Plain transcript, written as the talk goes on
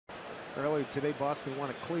Earlier today, Boston won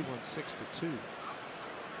at Cleveland 6-2.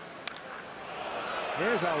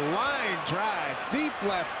 Here's a line drive, deep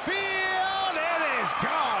left field. It is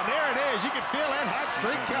gone. There it is. You can feel that hot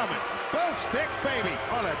streak coming. Both stick baby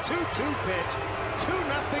on a 2-2 pitch.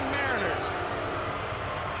 2-0 Mariners.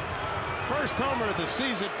 First homer of the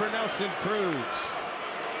season for Nelson Cruz.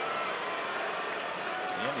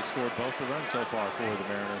 And he scored both the runs so far for the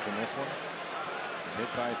Mariners in this one. He's hit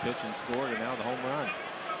by a pitch and scored, and now the home run.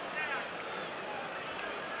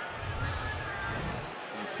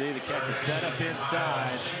 You see the catcher set up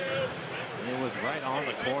inside. And it was right on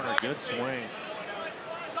the corner. Good swing.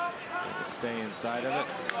 Able to stay inside of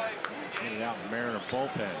it. Get it out in the Mariner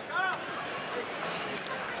bullpen.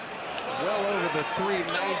 Well over the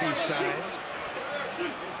 390 sign.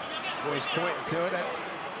 Boys pointing to it. That's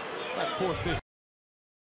about 450.